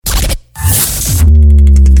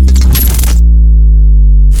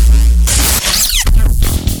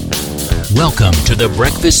Welcome to the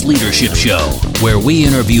Breakfast Leadership Show, where we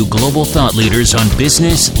interview global thought leaders on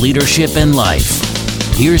business, leadership, and life.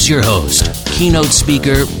 Here's your host, keynote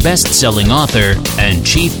speaker, best-selling author, and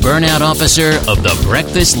chief burnout officer of the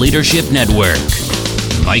Breakfast Leadership Network,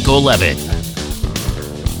 Michael Levitt.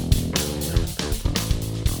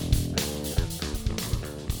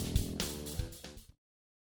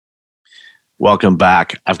 Welcome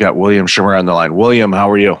back. I've got William Schimmer on the line. William, how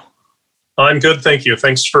are you? I'm good, thank you.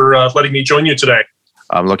 Thanks for letting me join you today.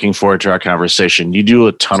 I'm looking forward to our conversation. You do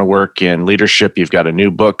a ton of work in leadership. You've got a new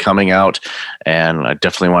book coming out, and I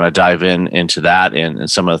definitely want to dive into that and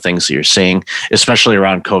some of the things that you're seeing, especially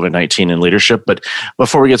around COVID-19 and leadership. But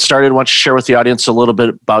before we get started, why don't you share with the audience a little bit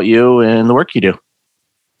about you and the work you do?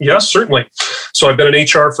 Yes, certainly. So I've been in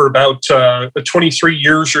HR for about 23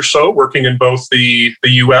 years or so, working in both the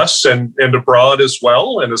U.S. and abroad as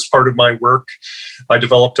well. And as part of my work, I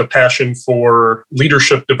developed a passion for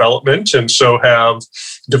leadership development, and so have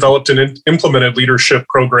developed and implemented leadership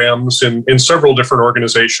programs in several different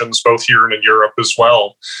organizations, both here and in Europe as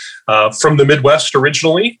well. From the Midwest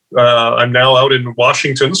originally, I'm now out in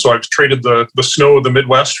Washington, so I've traded the snow of the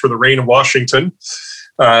Midwest for the rain of Washington.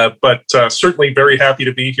 But certainly very happy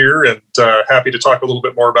to be here and happy to talk a little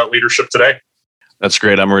bit more about leadership today. That's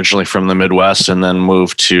great. I'm originally from the Midwest and then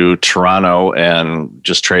moved to Toronto and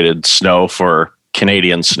just traded snow for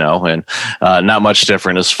Canadian snow, and not much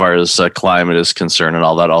different as far as climate is concerned and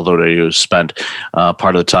all that, although you spent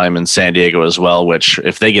part of the time in San Diego as well, which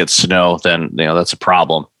if they get snow, then that's a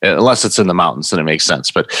problem. Unless it's in the mountains, then it makes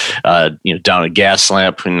sense. But down at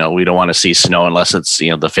Gaslamp, we don't want to see snow unless it's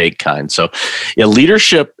the fake kind. So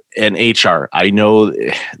leadership and HR, I know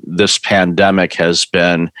this pandemic has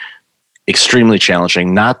been extremely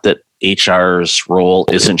challenging. Not that HR's role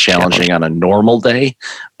isn't challenging on a normal day,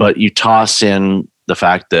 but you toss in the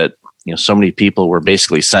fact that so many people were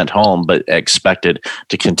basically sent home but expected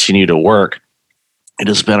to continue to work. It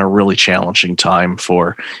has been a really challenging time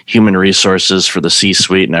for human resources, for the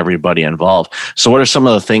C-suite and everybody involved. So what are some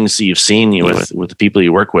of the things that you've seen with the people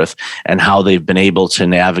you work with and how they've been able to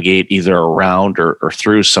navigate either around or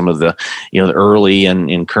through some of the the early and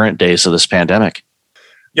in current days of this pandemic?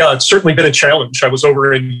 Yeah, it's certainly been a challenge. I was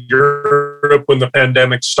over in Europe when the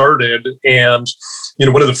pandemic started, and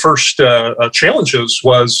one of the first challenges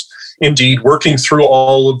was indeed working through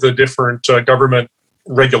all of the different government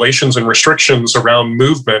regulations and restrictions around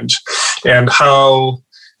movement and how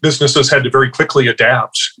businesses had to very quickly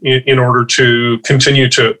adapt in order to continue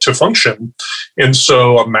to function. And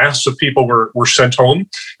so a mass of people were sent home.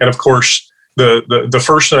 And of course, the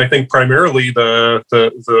first, and I think primarily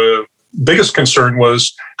the biggest concern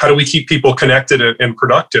was how do we keep people connected and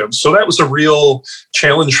productive? So that was a real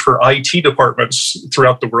challenge for IT departments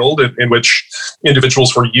throughout the world, in which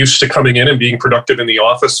individuals were used to coming in and being productive in the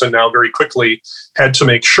office and now very quickly had to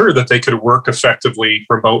make sure that they could work effectively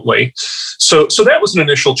remotely. So that was an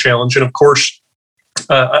initial challenge. And of course,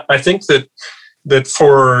 I think that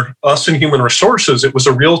for us in human resources, it was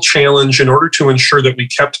a real challenge in order to ensure that we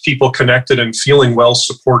kept people connected and feeling well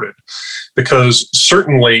supported, because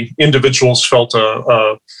certainly individuals felt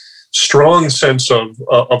a strong sense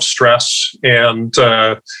of stress and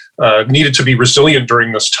needed to be resilient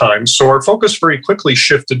during this time. So our focus very quickly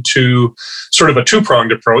shifted to sort of a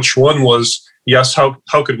two-pronged approach. One was, yes, how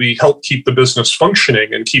could we help keep the business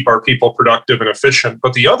functioning and keep our people productive and efficient?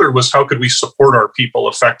 But the other was, how could we support our people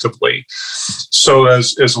effectively? So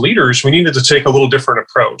as leaders, we needed to take a little different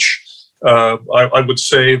approach. I would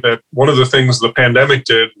say that one of the things the pandemic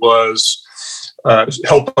did was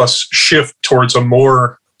help us shift towards a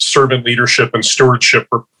more servant leadership and stewardship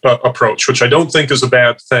approach, which I don't think is a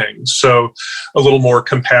bad thing. So a little more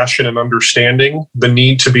compassion and understanding the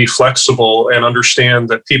need to be flexible and understand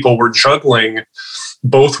that people were juggling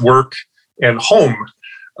both work and home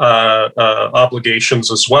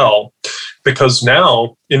obligations as well, because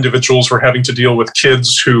now individuals were having to deal with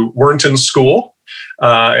kids who weren't in school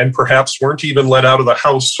and perhaps weren't even let out of the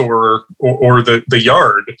house or the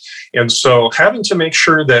yard. And so having to make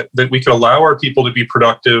sure that we could allow our people to be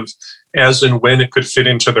productive as and when it could fit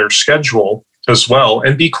into their schedule as well,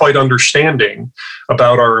 and be quite understanding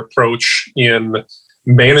about our approach in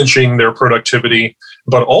managing their productivity,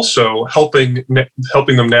 but also helping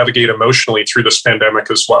them navigate emotionally through this pandemic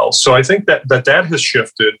as well. So I think that has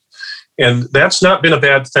shifted, and that's not been a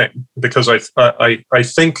bad thing, because I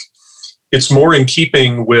think it's more in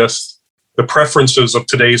keeping with the preferences of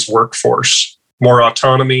today's workforce: more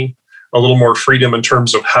autonomy, a little more freedom in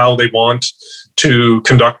terms of how they want to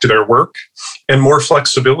conduct their work, and more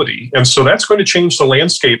flexibility. And so that's going to change the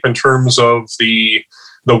landscape in terms of the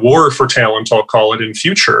war for talent, I'll call it, in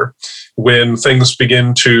future, when things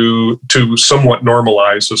begin to somewhat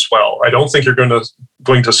normalize as well. I don't think you're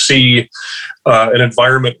going to see an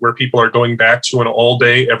environment where people are going back to an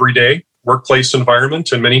all-day, everyday workplace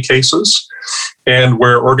environment in many cases, and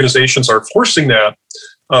where organizations are forcing that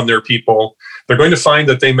on their people. They're going to find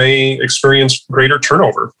that they may experience greater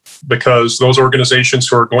turnover, because those organizations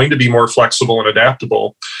who are going to be more flexible and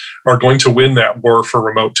adaptable are going to win that war for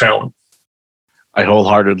remote talent. I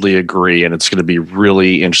wholeheartedly agree, and it's going to be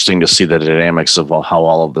really interesting to see the dynamics of how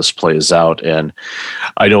all of this plays out. And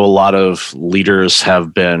I know a lot of leaders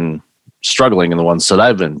have been struggling, and the ones that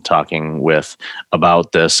I've been talking with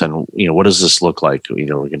about this, and what does this look like? We're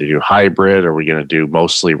going to do hybrid, or are we going to do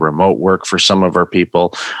mostly remote work for some of our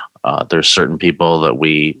people? There's certain people that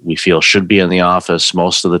we feel should be in the office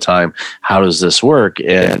most of the time. How does this work?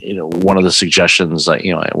 And one of the suggestions,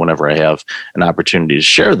 whenever I have an opportunity to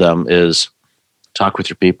share them, is talk with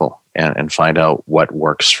your people and find out what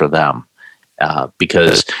works for them.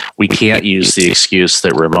 Because we can't use the excuse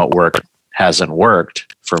that remote work hasn't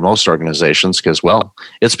worked for most organizations, because, well,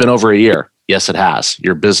 it's been over a year. Yes, it has.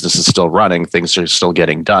 Your business is still running. Things are still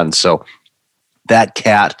getting done. So that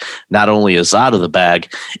cat not only is out of the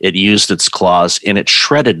bag, it used its claws and it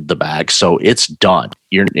shredded the bag. So it's done.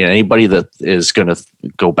 Anybody that is going to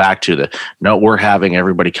go back to we're having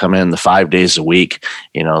everybody come in the 5 days a week,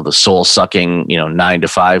 the soul sucking, 9 to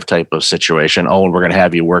 5 type of situation. Oh, and we're going to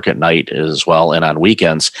have you work at night as well, and on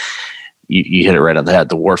weekends. You hit it right on the head.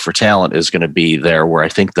 The war for talent is going to be there, where I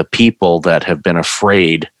think the people that have been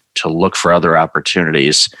afraid to look for other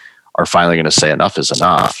opportunities are finally going to say enough is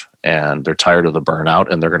enough. And they're tired of the burnout,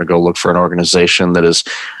 and they're going to go look for an organization that is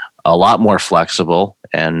a lot more flexible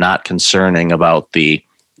and not concerning about the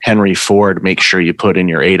Henry Ford, make sure you put in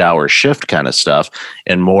your 8-hour shift kind of stuff,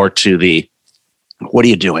 and more to the, what are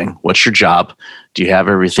you doing? What's your job? Do you have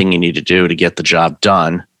everything you need to do to get the job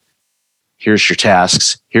done? Here's your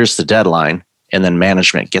tasks. Here's the deadline. And then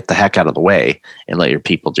management, get the heck out of the way and let your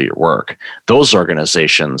people do your work. Those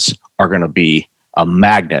organizations are going to be a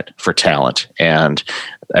magnet for talent, and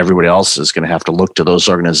everybody else is going to have to look to those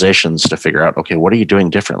organizations to figure out, okay, what are you doing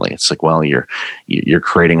differently? It's like, well, you're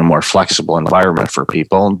creating a more flexible environment for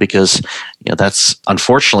people, and because that's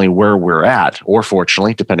unfortunately where we're at, or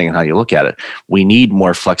fortunately, depending on how you look at it. We need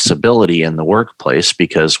more flexibility in the workplace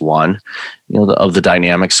because, one, of the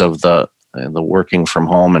dynamics of the working from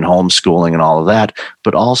home and homeschooling and all of that,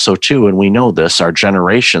 but also too, and we know this, our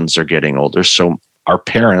generations are getting older, so our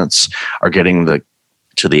parents are getting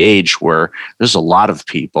to the age where there's a lot of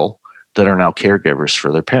people that are now caregivers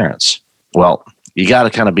for their parents. Well, you got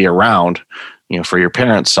to kind of be around, for your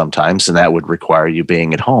parents sometimes, and that would require you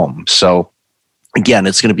being at home. So again,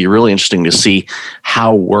 it's going to be really interesting to see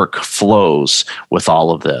how work flows with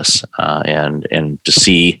all of this, and to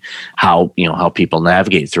see how people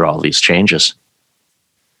navigate through all these changes.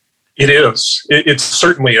 It is. It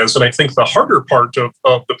certainly is. And I think the harder part of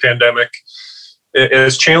the pandemic,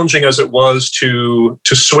 as challenging as it was to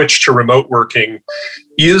switch to remote working,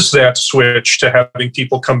 is that switch to having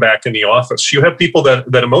people come back in the office. You have people that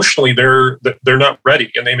emotionally they're not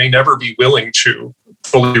ready, and they may never be willing to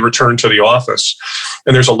fully return to the office.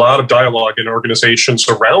 And there's a lot of dialogue in organizations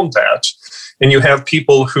around that. And you have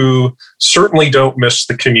people who certainly don't miss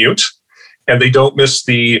the commute, and they don't miss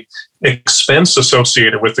the expense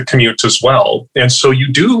associated with the commute as well. And so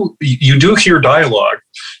you do hear dialogue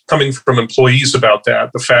coming from employees about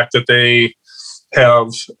that, the fact that they have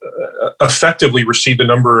effectively received a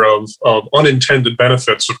number of unintended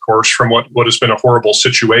benefits, of course, from what has been a horrible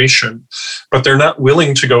situation, but they're not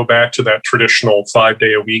willing to go back to that traditional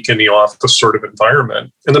 5-day a week in the office sort of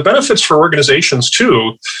environment. And the benefits for organizations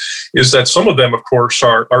too is that some of them, of course,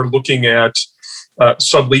 are looking at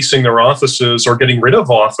subleasing their offices or getting rid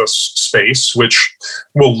of office space, which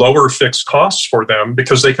will lower fixed costs for them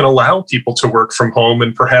because they can allow people to work from home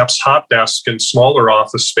and perhaps hot desk in smaller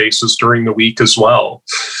office spaces during the week as well.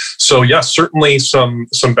 So yes, certainly some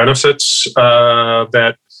benefits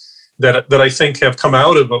that I think have come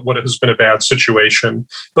out of what has been a bad situation,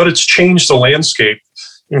 but it's changed the landscape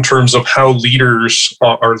in terms of how leaders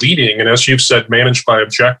are leading. And as you've said, managed by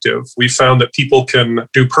objective. We found that people can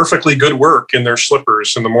do perfectly good work in their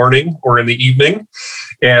slippers in the morning or in the evening,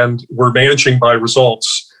 and we're managing by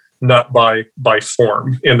results, not by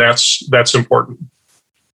form. And that's important.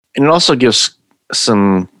 And it also gives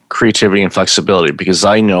some creativity and flexibility, because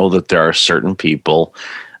I know that there are certain people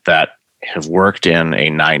that have worked in a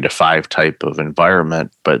 9 to 5 type of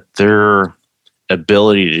environment, but their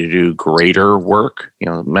ability to do greater work,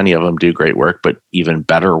 many of them do great work, but even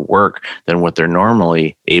better work than what they're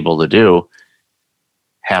normally able to do,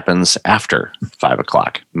 happens after 5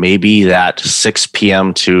 o'clock. Maybe that 6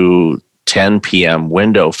 p.m. to 10 p.m.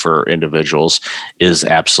 window for individuals is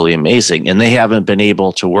absolutely amazing. And they haven't been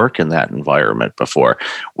able to work in that environment before.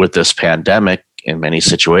 With this pandemic, in many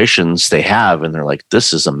situations they have, and they're like,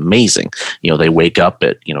 this is amazing. They wake up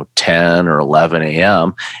at 10 or 11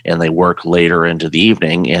 a.m. and they work later into the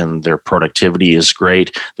evening, and their productivity is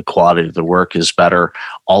great, the quality of the work is better.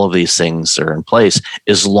 All of these things are in place,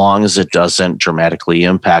 as long as it doesn't dramatically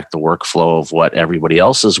impact the workflow of what everybody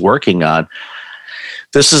else is working on.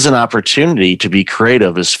 This is an opportunity to be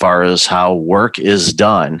creative as far as how work is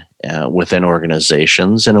done within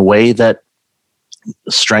organizations in a way that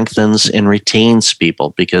strengthens and retains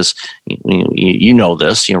people, because you know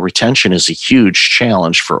this, retention is a huge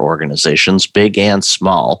challenge for organizations, big and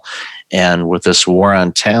small. And with this war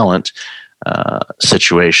on talent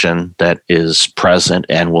situation that is present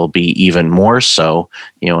and will be even more so,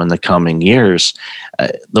 in the coming years,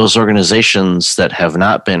 those organizations that have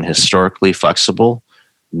not been historically flexible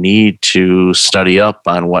need to study up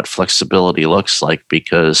on what flexibility looks like,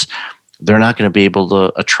 because they're not going to be able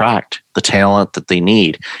to attract the talent that they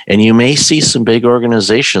need. And you may see some big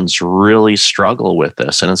organizations really struggle with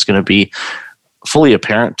this, and it's going to be fully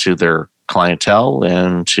apparent to their clientele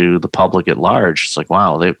and to the public at large. It's like,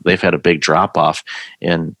 wow, they've had a big drop off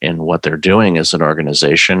in what they're doing as an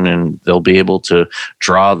organization, and they'll be able to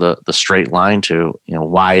draw the straight line to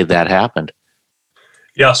why that happened.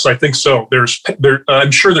 Yes, I think so.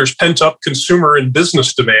 I'm sure there's pent-up consumer and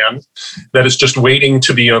business demand that is just waiting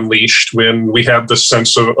to be unleashed when we have this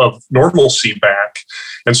sense of normalcy back.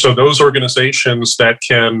 And so those organizations that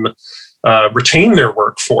can retain their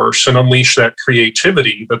workforce and unleash that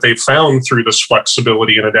creativity that they've found through this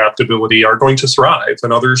flexibility and adaptability are going to thrive,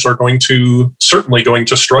 and others are certainly going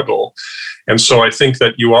to struggle. And so I think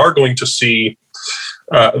that you are going to see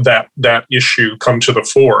that issue come to the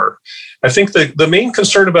fore. I think the main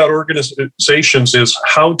concern about organizations is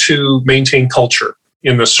how to maintain culture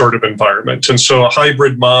in this sort of environment. And so a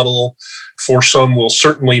hybrid model for some will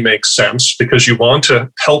certainly make sense, because you want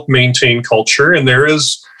to help maintain culture. And there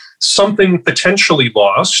is something potentially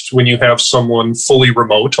lost when you have someone fully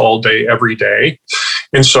remote all day, every day.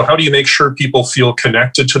 And so how do you make sure people feel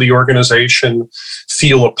connected to the organization,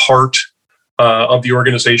 feel a part of the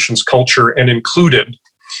organization's culture, and included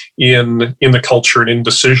in the culture and in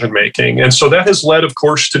decision making? And so that has led, of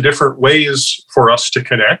course, to different ways for us to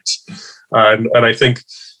connect. And I think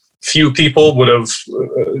few people would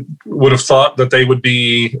have thought that they would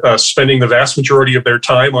be spending the vast majority of their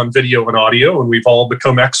time on video and audio, and we've all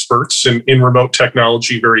become experts in remote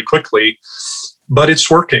technology very quickly. But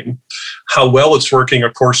it's working. How well it's working,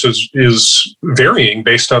 of course, is varying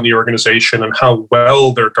based on the organization and how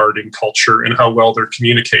well they're guarding culture and how well they're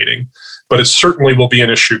communicating. But it certainly will be an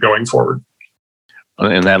issue going forward.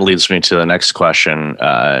 And that leads me to the next question.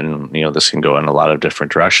 And this can go in a lot of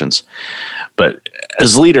different directions. But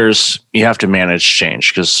as leaders, you have to manage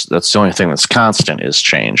change, because that's the only thing that's constant is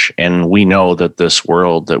change. And we know that this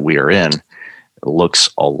world that we are in looks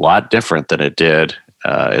a lot different than it did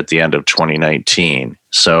at the end of 2019.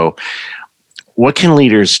 So what can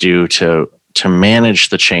leaders do to manage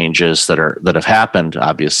the changes that have happened,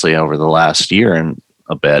 obviously, over the last year and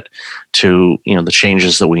a bit, to the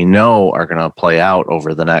changes that we know are going to play out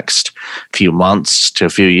over the next few months to a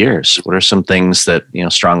few years? What are some things that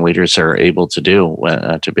strong leaders are able to do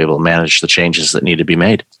to be able to manage the changes that need to be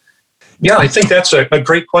made? Yeah, I think that's a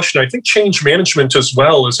great question. I think change management as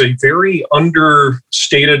well is a very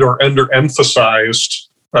understated or underemphasized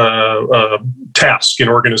task in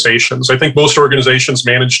organizations. I think most organizations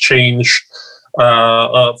manage change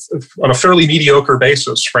on a fairly mediocre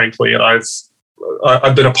basis, frankly, and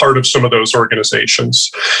I've been a part of some of those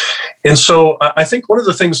organizations. And so I think one of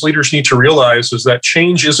the things leaders need to realize is that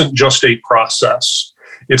change isn't just a process.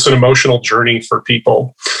 It's an emotional journey for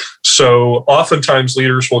people. So oftentimes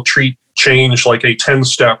leaders will treat change like a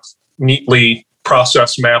 10-step, neatly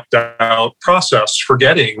mapped out process,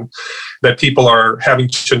 forgetting that people are having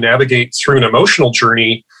to navigate through an emotional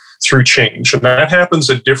journey through change. And that happens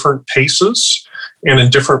at different paces and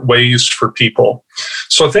in different ways for people.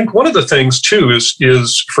 So I think one of the things too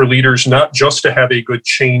is for leaders not just to have a good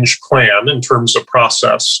change plan in terms of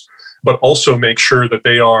process, but also make sure that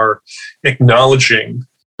they are acknowledging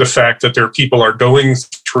the fact that their people are going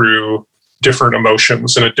through different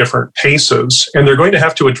emotions and at different paces, and they're going to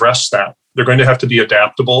have to address that. They're going to have to be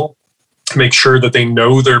adaptable, make sure that they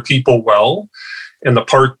know their people well and the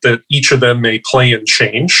part that each of them may play in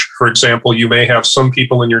change. For example, you may have some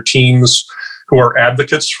people in your teams who are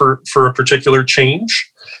advocates for a particular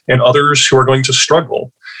change and others who are going to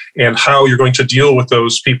struggle. and how you're going to deal with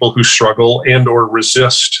those people who struggle and or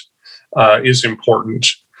resist is important.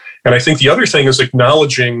 And I think the other thing is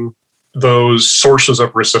acknowledging those sources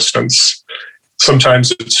of resistance.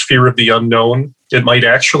 Sometimes it's fear of the unknown. It might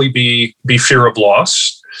actually be fear of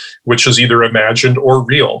loss, which is either imagined or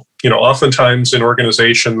real. Oftentimes in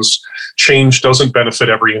organizations, change doesn't benefit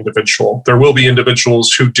every individual. There will be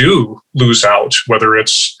individuals who do lose out, whether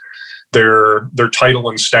it's their title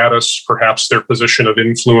and status, perhaps their position of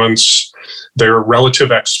influence, their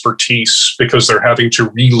relative expertise, because they're having to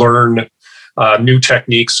relearn new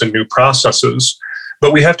techniques and new processes.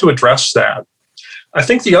 But we have to address that. I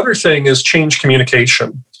think the other thing is change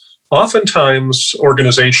communication. Oftentimes,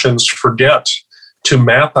 organizations forget to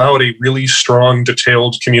map out a really strong,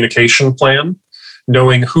 detailed communication plan,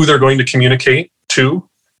 knowing who they're going to communicate to,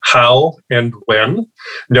 how and when,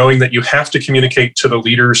 knowing that you have to communicate to the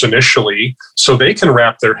leaders initially so they can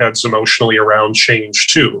wrap their heads emotionally around change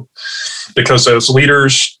too. Because as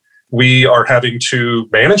leaders, we are having to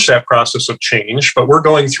manage that process of change, but we're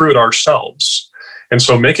going through it ourselves. And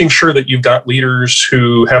so making sure that you've got leaders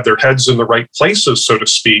who have their heads in the right places, so to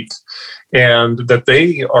speak, and that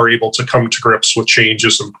they are able to come to grips with change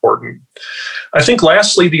is important. I think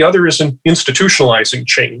lastly, the other is institutionalizing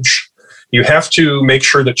change. You have to make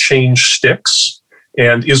sure that change sticks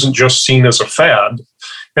and isn't just seen as a fad.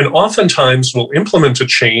 And oftentimes we'll implement a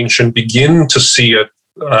change and begin to see it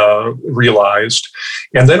realized,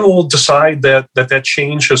 and then we'll decide that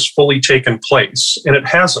change has fully taken place, and it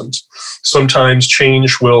hasn't. Sometimes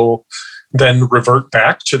change will then revert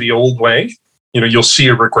back to the old way. You'll see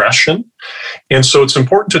a regression. And so it's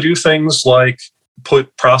important to do things like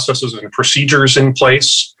put processes and procedures in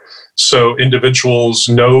place so individuals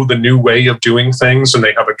know the new way of doing things and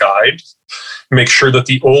they have a guide. Make sure that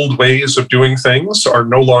the old ways of doing things are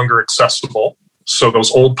no longer accessible. So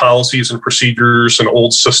those old policies and procedures and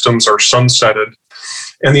old systems are sunsetted.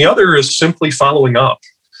 And the other is simply following up.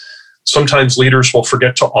 Sometimes leaders will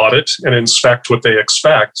forget to audit and inspect what they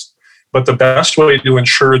expect. But the best way to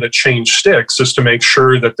ensure that change sticks is to make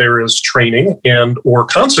sure that there is training and or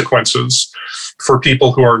consequences for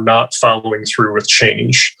people who are not following through with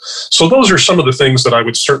change. So those are some of the things that I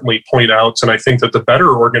would certainly point out. And I think that the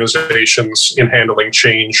better organizations in handling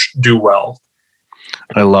change do well.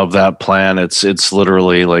 I love that plan. It's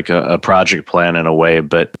literally like a project plan in a way,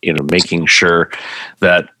 but making sure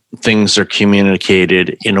that things are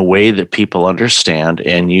communicated in a way that people understand,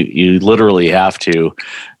 and you literally have to,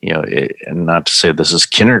 and not to say this is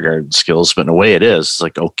kindergarten skills, but in a way it is. It's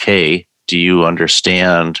like, okay, do you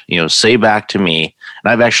understand? Say back to me,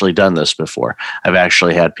 and I've actually done this before. I've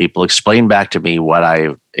actually had people explain back to me what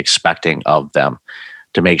I'm expecting of them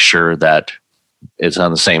to make sure that it's on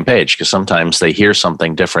the same page, because sometimes they hear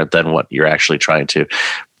something different than what you're actually trying to,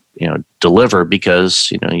 deliver,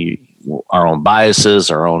 because, our own biases,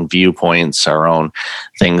 our own viewpoints, our own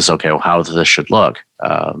things. Okay, well, how this should look,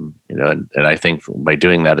 and I think by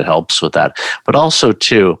doing that, it helps with that. But also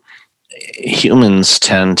too, humans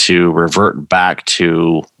tend to revert back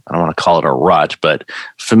to, I don't want to call it a rut, but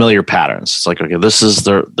familiar patterns. It's like, okay, this is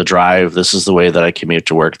the drive. This is the way that I commute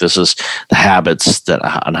to work. This is the habits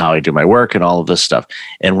on how I do my work and all of this stuff.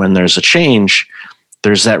 And when there's a change,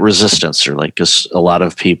 there's that resistance, or because a lot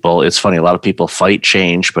of people, it's funny, a lot of people fight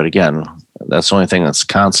change, but again, that's the only thing that's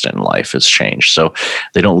constant in life is change. So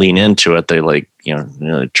they don't lean into it. They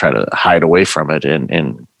try to hide away from it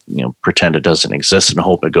and pretend it doesn't exist and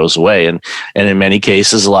hope it goes away. And in many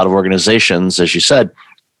cases, a lot of organizations, as you said,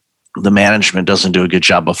 the management doesn't do a good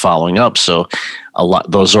job of following up. So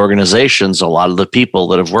those organizations, a lot of the people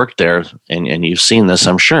that have worked there, and you've seen this,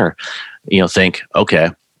 I'm sure, think, okay,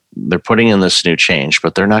 they're putting in this new change,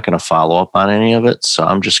 but they're not going to follow up on any of it. So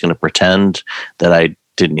I'm just going to pretend that I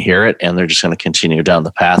didn't hear it, and they're just going to continue down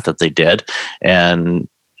the path that they did, and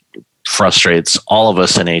frustrates all of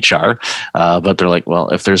us in HR. But they're like, well,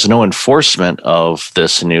 if there's no enforcement of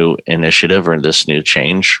this new initiative or this new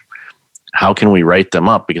change, how can we write them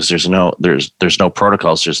up? Because there's no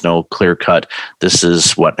protocols, there's no clear cut, this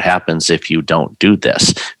is what happens if you don't do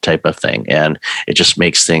this type of thing. And it just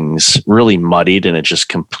makes things really muddied, and it just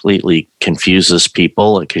completely confuses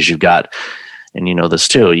people, because you've got, and you know this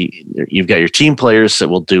too, you've got your team players that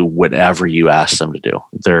will do whatever you ask them to do.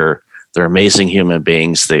 They're amazing human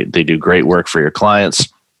beings. They do great work for your clients.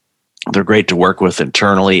 They're great to work with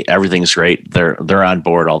internally. Everything's great. They're on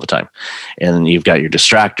board all the time. And you've got your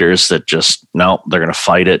distractors that just, no, they're going to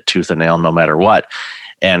fight it tooth and nail no matter what.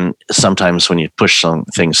 And sometimes when you push some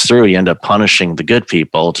things through, you end up punishing the good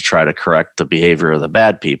people to try to correct the behavior of the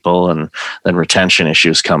bad people. And then retention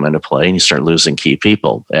issues come into play, and you start losing key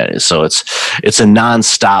people. So it's a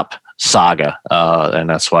nonstop saga. And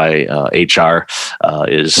that's why HR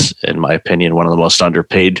is, in my opinion, one of the most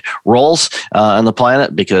underpaid roles on the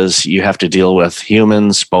planet, because you have to deal with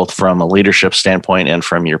humans, both from a leadership standpoint and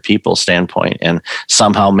from your people standpoint, and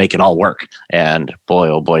somehow make it all work. And boy,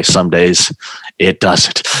 oh boy, some days it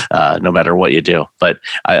doesn't, no matter what you do. But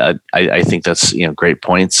I think that's great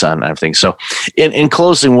points on everything. So in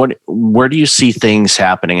closing, where do you see things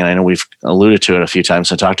happening? And I know we've alluded to it a few times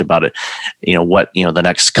and talked about it, what the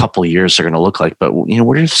next couple of years are going to look like. But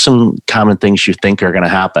what are some common things you think are going to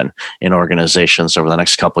happen in organizations over the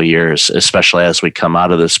next couple of years, especially as we come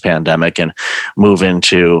out of this pandemic and move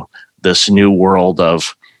into this new world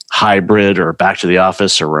of hybrid or back to the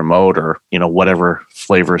office or remote or whatever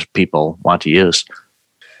flavors people want to use?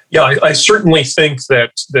 Yeah, I certainly think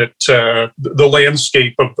that the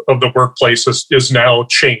landscape of the workplace is now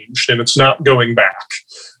changed, and it's not going back.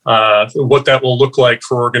 What that will look like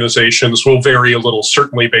for organizations will vary a little,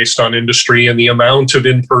 certainly based on industry and the amount of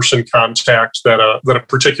in-person contact that a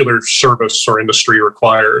particular service or industry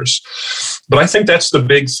requires. But I think that's the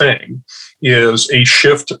big thing, is a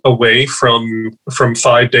shift away from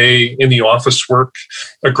 5-day in the office work,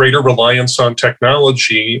 a greater reliance on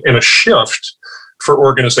technology, and a shift for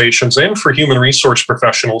organizations and for human resource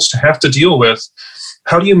professionals to have to deal with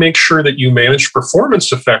how do you make sure that you manage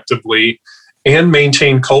performance effectively and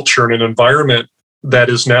maintain culture in an environment that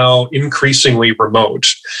is now increasingly remote.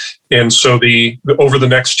 And so over the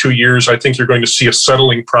next 2 years, I think you're going to see a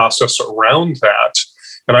settling process around that.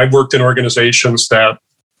 And I've worked in organizations that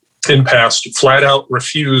in past flat out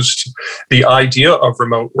refused the idea of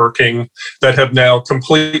remote working, that have now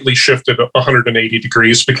completely shifted 180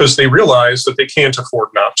 degrees because they realize that they can't afford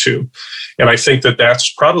not to. And I think that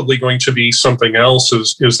that's probably going to be something else,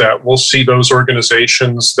 is that we'll see those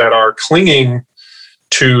organizations that are clinging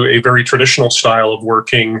to a very traditional style of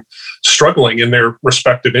working struggling in their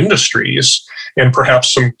respective industries, and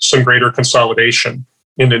perhaps some greater consolidation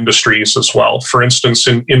in industries as well. For instance,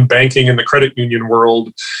 in banking in the credit union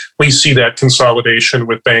world, we see that consolidation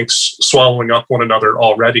with banks swallowing up one another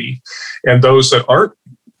already. And those that aren't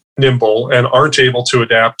nimble and aren't able to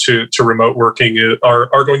adapt to remote working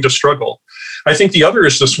are going to struggle. I think the other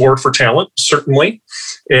is this war for talent, certainly,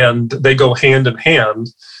 and they go hand in hand.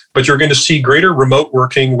 But you're going to see greater remote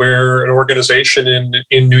working, where an organization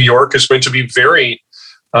in New York is going to be very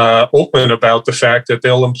open about the fact that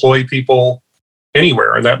they'll employ people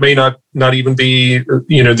anywhere, and that may not even be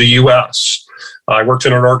the U.S. I worked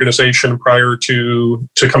in an organization prior to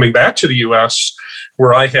coming back to the U.S.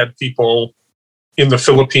 where I had people in the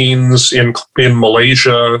Philippines, in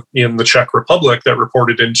Malaysia, in the Czech Republic that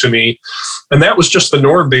reported into me, and that was just the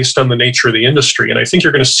norm based on the nature of the industry. And I think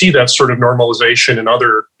you're going to see that sort of normalization in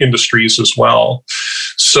other industries as well.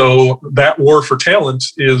 So that war for talent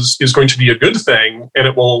is going to be a good thing, and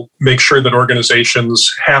it will make sure that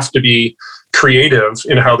organizations have to be creative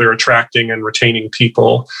in how they're attracting and retaining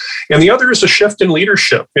people. And the other is a shift in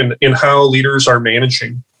leadership, in how leaders are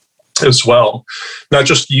managing as well. Not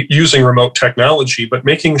just using remote technology, but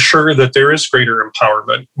making sure that there is greater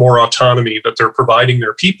empowerment, more autonomy that they're providing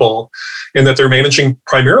their people, and that they're managing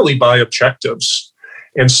primarily by objectives.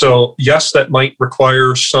 And so, yes, that might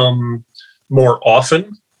require some more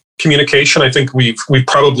often communication. I think we've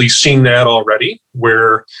probably seen that already,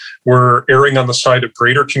 where we're erring on the side of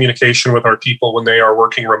greater communication with our people when they are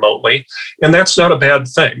working remotely. And that's not a bad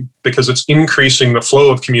thing, because it's increasing the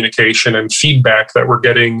flow of communication and feedback that we're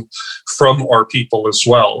getting from our people as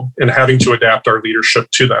well, and having to adapt our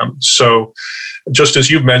leadership to them. So just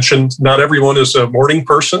as you've mentioned, not everyone is a morning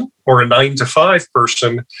person or a 9 to 5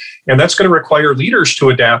 person, and that's going to require leaders to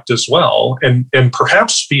adapt as well, and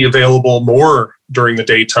perhaps be available more during the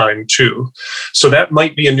daytime too. So that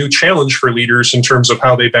might be a new challenge for leaders in terms of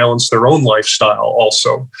how they balance their own lifestyle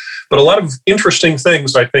also. But a lot of interesting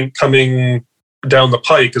things, I think, coming down the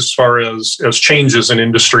pike as far as changes in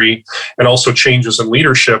industry and also changes in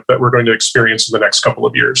leadership that we're going to experience in the next couple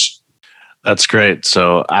of years. That's great.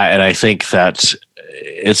 So I think that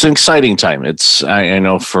it's an exciting time. I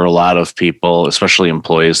know for a lot of people, especially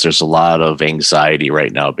employees, there's a lot of anxiety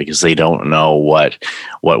right now because they don't know what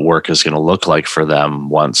work is going to look like for them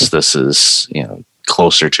once this is,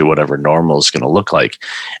 closer to whatever normal is going to look like.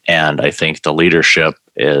 And I think the leadership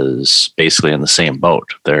is basically in the same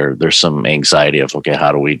boat. There's some anxiety of, okay,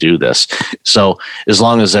 how do we do this? So as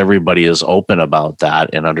long as everybody is open about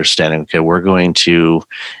that and understanding, okay, we're going to,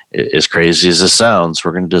 as crazy as it sounds,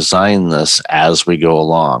 we're going to design this as we go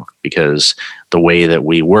along, because the way that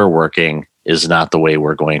we were working is not the way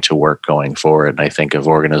we're going to work going forward. And I think if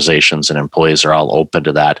organizations and employees are all open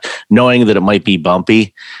to that, knowing that it might be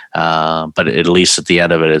bumpy, but at least at the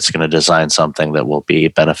end of it, it's going to design something that will be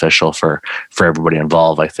beneficial for everybody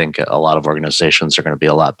involved. I think a lot of organizations are going to be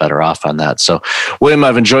a lot better off on that. So, William,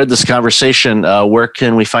 I've enjoyed this conversation. Where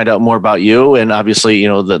can we find out more about you? And obviously,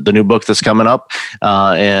 the new book that's coming up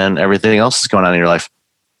and everything else that's going on in your life.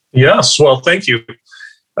 Yes. Well, thank you.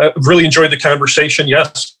 Really enjoyed the conversation.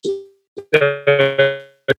 Yes.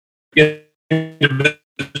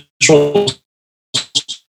 Individuals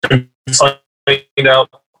can find out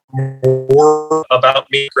more about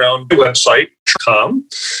me around my website,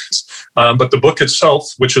 but the book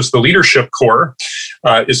itself, which is the Leadership Core,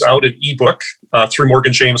 is out in ebook through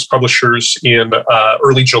Morgan James Publishers in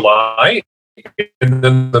early July. And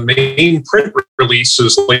then the main print release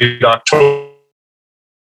is late October.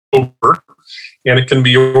 And it can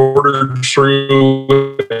be ordered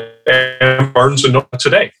through Barnes & Noble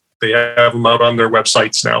today. They have them out on their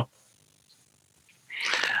websites now.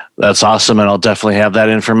 That's awesome, and I'll definitely have that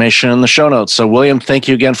information in the show notes. So, William, thank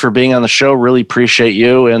you again for being on the show. Really appreciate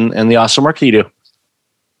you and the awesome work that you do.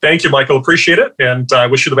 Thank you, Michael. Appreciate it, and I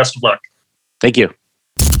wish you the best of luck. Thank you.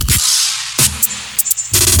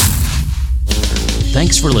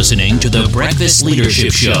 Thanks for listening to the Breakfast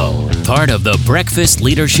Leadership Show, part of the Breakfast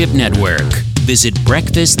Leadership Network. Visit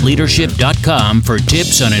breakfastleadership.com for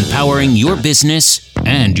tips on empowering your business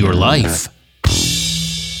and your life.